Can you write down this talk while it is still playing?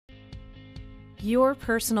Your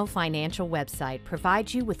personal financial website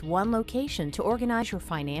provides you with one location to organize your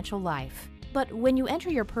financial life. But when you enter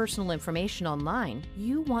your personal information online,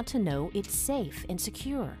 you want to know it's safe and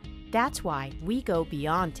secure. That's why we go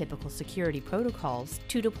beyond typical security protocols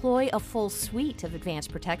to deploy a full suite of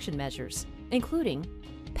advanced protection measures, including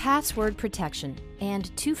password protection and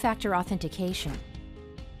two-factor authentication,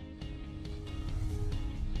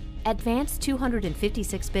 advanced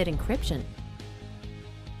 256-bit encryption,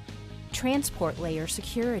 transport layer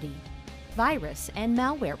security, virus and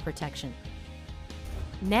malware protection,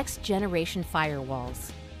 next-generation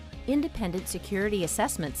firewalls, independent security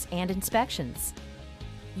assessments and inspections.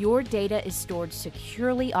 Your data is stored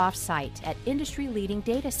securely off-site at industry-leading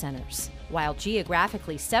data centers, while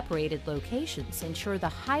geographically separated locations ensure the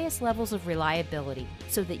highest levels of reliability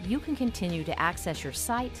so that you can continue to access your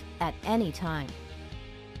site at any time.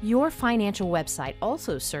 Your financial website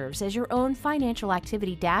also serves as your own financial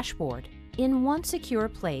activity dashboard. In one secure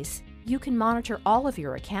place, you can monitor all of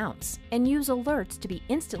your accounts and use alerts to be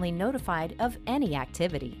instantly notified of any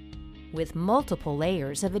activity. With multiple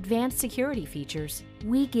layers of advanced security features,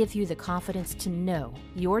 we give you the confidence to know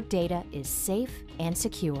your data is safe and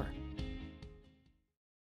secure.